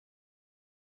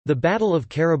The Battle of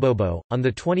Carabobo, on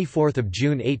 24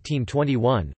 June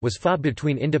 1821, was fought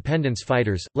between independence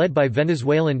fighters, led by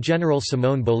Venezuelan General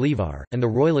Simón Bolívar, and the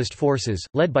Royalist forces,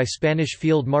 led by Spanish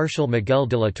Field Marshal Miguel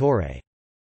de la Torre.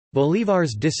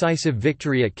 Bolívar's decisive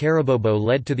victory at Carabobo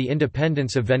led to the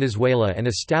independence of Venezuela and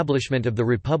establishment of the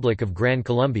Republic of Gran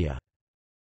Colombia.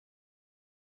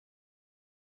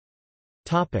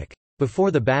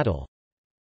 Before the battle.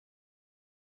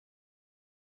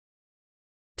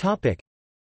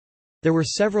 There were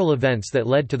several events that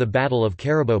led to the Battle of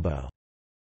Carabobo.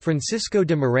 Francisco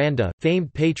de Miranda,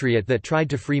 famed patriot that tried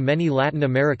to free many Latin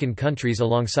American countries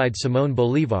alongside Simón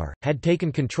Bolívar, had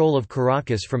taken control of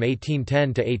Caracas from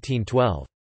 1810 to 1812.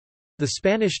 The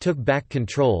Spanish took back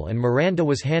control and Miranda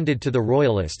was handed to the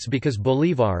Royalists because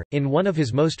Bolívar, in one of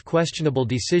his most questionable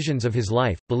decisions of his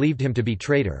life, believed him to be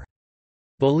traitor.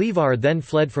 Bolívar then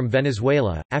fled from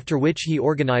Venezuela, after which he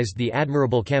organized the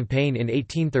Admirable Campaign in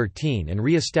 1813 and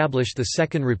re-established the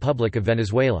Second Republic of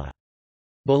Venezuela.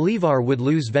 Bolívar would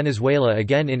lose Venezuela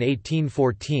again in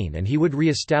 1814 and he would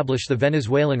re-establish the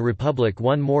Venezuelan Republic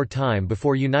one more time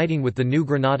before uniting with the New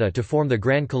Granada to form the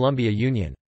Gran Colombia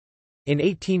Union. In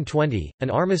 1820, an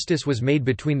armistice was made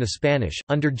between the Spanish,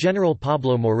 under General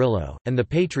Pablo Morillo, and the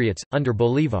Patriots, under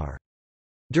Bolívar.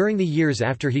 During the years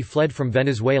after he fled from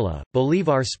Venezuela,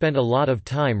 Bolívar spent a lot of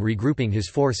time regrouping his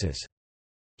forces.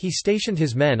 He stationed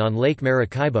his men on Lake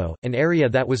Maracaibo, an area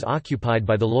that was occupied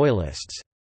by the Loyalists.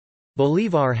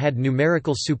 Bolívar had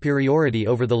numerical superiority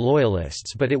over the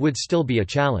Loyalists, but it would still be a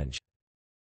challenge.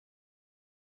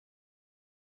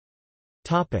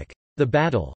 The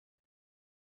battle.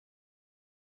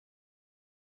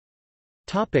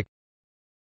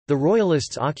 The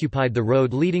Royalists occupied the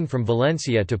road leading from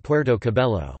Valencia to Puerto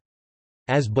Cabello.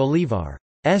 As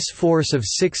Bolívar's force of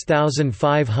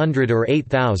 6,500 or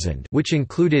 8,000, which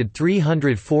included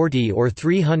 340 or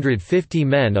 350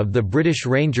 men of the British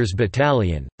Rangers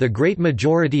Battalion, the great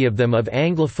majority of them of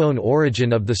Anglophone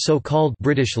origin of the so-called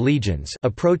British Legions,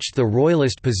 approached the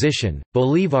Royalist position,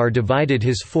 Bolívar divided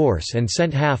his force and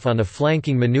sent half on a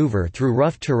flanking maneuver through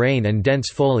rough terrain and dense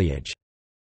foliage.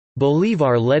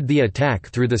 Bolívar led the attack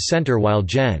through the center while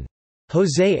Gen.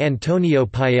 José Antonio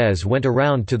Páez went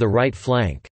around to the right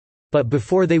flank. But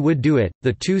before they would do it,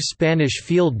 the two Spanish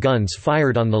field guns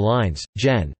fired on the lines.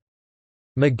 Gen.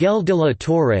 Miguel de la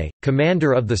Torre,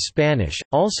 commander of the Spanish,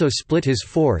 also split his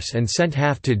force and sent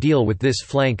half to deal with this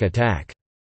flank attack.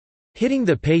 Hitting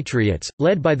the Patriots,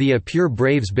 led by the Apure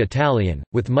Braves Battalion,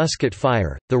 with musket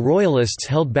fire, the Royalists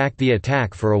held back the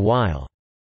attack for a while.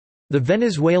 The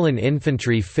Venezuelan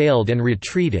infantry failed and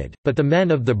retreated, but the men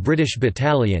of the British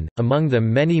battalion, among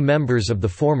them many members of the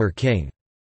former King's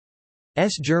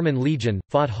German Legion,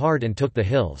 fought hard and took the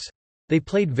hills. They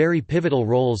played very pivotal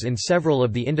roles in several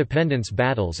of the independence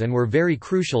battles and were very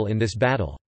crucial in this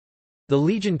battle. The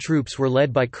Legion troops were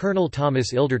led by Colonel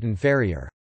Thomas Ilderton Ferrier.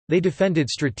 They defended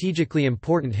strategically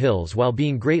important hills while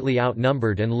being greatly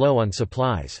outnumbered and low on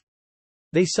supplies.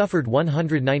 They suffered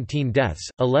 119 deaths,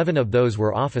 11 of those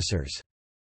were officers.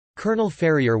 Colonel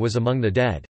Ferrier was among the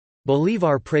dead.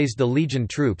 Bolívar praised the Legion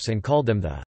troops and called them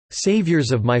the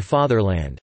 "saviors of my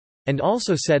fatherland," and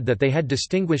also said that they had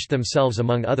distinguished themselves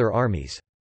among other armies.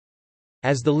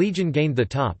 As the Legion gained the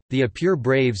top, the Apure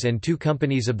Braves and 2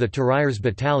 companies of the Tirailleurs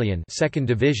Battalion 2nd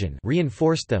Division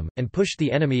reinforced them, and pushed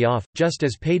the enemy off, just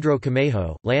as Pedro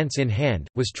Camejo, lance in hand,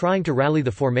 was trying to rally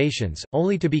the formations,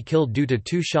 only to be killed due to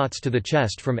 2 shots to the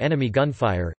chest from enemy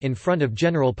gunfire, in front of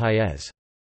General Páez.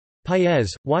 Páez,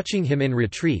 watching him in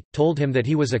retreat, told him that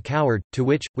he was a coward, to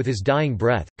which, with his dying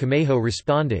breath, Camejo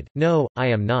responded, "No, I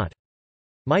am not.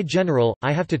 My general,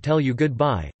 I have to tell you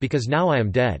goodbye, because now I am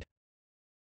dead."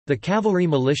 The cavalry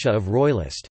militia of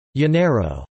Royalist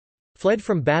Llanero fled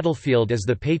from battlefield as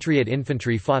the Patriot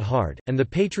infantry fought hard, and the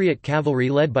Patriot cavalry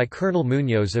led by Colonel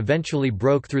Muñoz eventually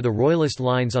broke through the Royalist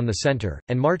lines on the center,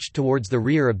 and marched towards the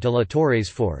rear of de la Torre's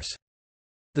force.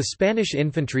 The Spanish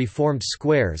infantry formed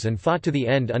squares and fought to the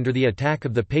end under the attack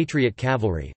of the Patriot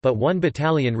cavalry, but 1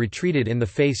 battalion retreated in the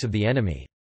face of the enemy.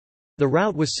 The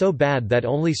rout was so bad that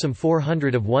only some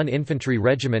 400 of 1 infantry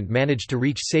regiment managed to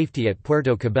reach safety at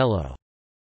Puerto Cabello.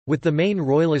 With the main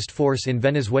Royalist force in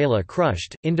Venezuela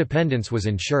crushed, independence was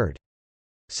ensured.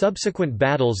 Subsequent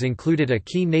battles included a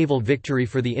key naval victory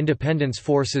for the independence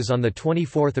forces on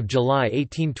 24 July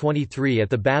 1823 at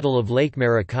the Battle of Lake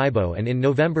Maracaibo, and in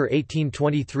November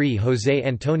 1823 José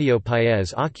Antonio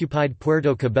Páez occupied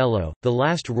Puerto Cabello, the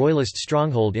last Royalist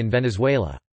stronghold in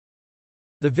Venezuela.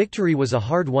 The victory was a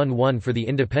hard-won one for the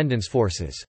independence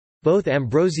forces. Both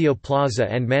Ambrosio Plaza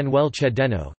and Manuel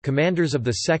Chedeno, commanders of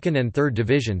the 2nd and 3rd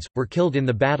Divisions, were killed in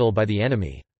the battle by the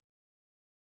enemy.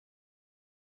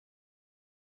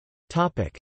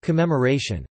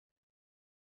 Commemoration.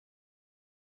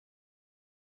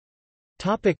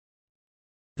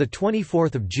 The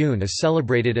 24th of June is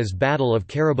celebrated as Battle of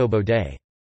Carabobo Day.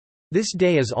 This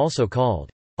day is also called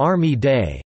Army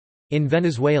Day in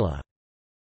Venezuela.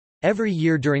 Every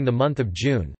year during the month of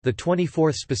June, the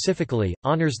 24th specifically,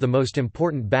 honors the most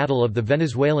important battle of the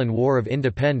Venezuelan War of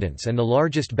Independence and the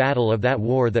largest battle of that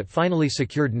war that finally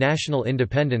secured national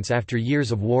independence after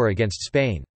years of war against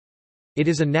Spain. It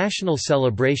is a national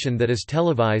celebration that is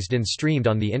televised and streamed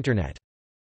on the Internet.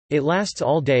 It lasts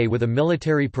all day with a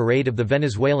military parade of the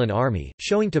Venezuelan army,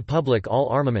 showing to public all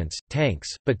armaments, tanks,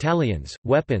 battalions,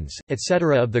 weapons,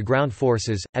 etc. of the ground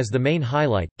forces, as the main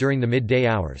highlight, during the midday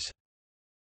hours.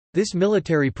 This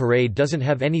military parade doesn't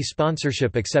have any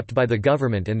sponsorship except by the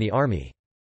government and the army.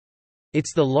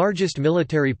 It's the largest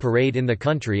military parade in the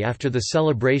country after the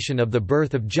celebration of the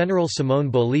birth of General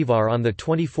Simón Bolívar on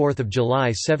 24 July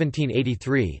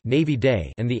 1783 Navy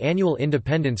Day and the annual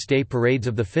Independence Day parades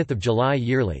of 5 July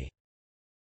yearly.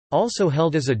 Also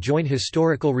held as a joint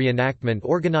historical reenactment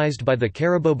organized by the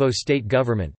Carabobo state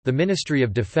government, the Ministry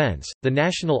of Defense, the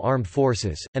National Armed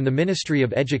Forces, and the Ministry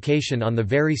of Education on the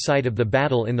very site of the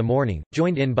battle in the morning,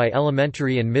 joined in by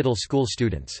elementary and middle school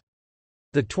students.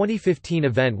 The 2015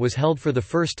 event was held for the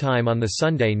first time on the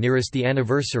Sunday nearest the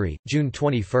anniversary, June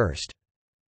 21.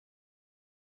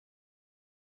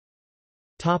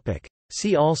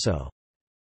 See also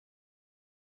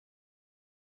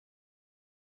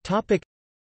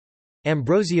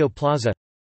Ambrosio Plaza,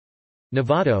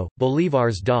 Novato,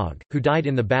 Bolívar's dog, who died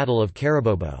in the Battle of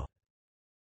Carabobo.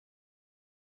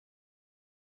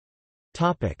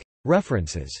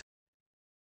 References.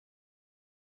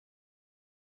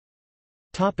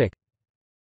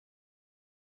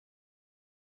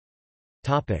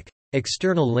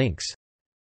 External links.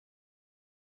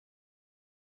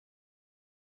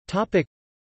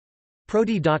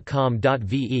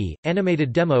 Prodi.com.ve,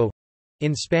 animated demo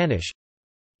in Spanish.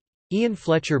 Ian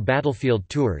Fletcher Battlefield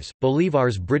Tours,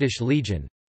 Bolívar's British Legion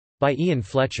by Ian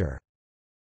Fletcher.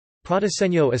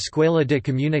 Prodiseño Escuela de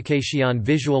Comunicación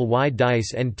Visual y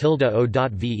Dice en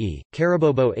tilde.o.ve,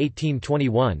 Carabobo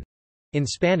 1821 in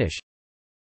Spanish.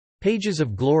 Pages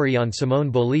of Glory on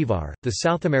Simón Bolívar, the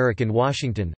South American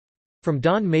Washington from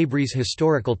Don Mabry's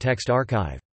Historical Text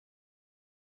Archive.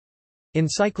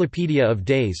 Encyclopedia of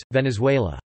Days,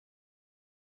 Venezuela.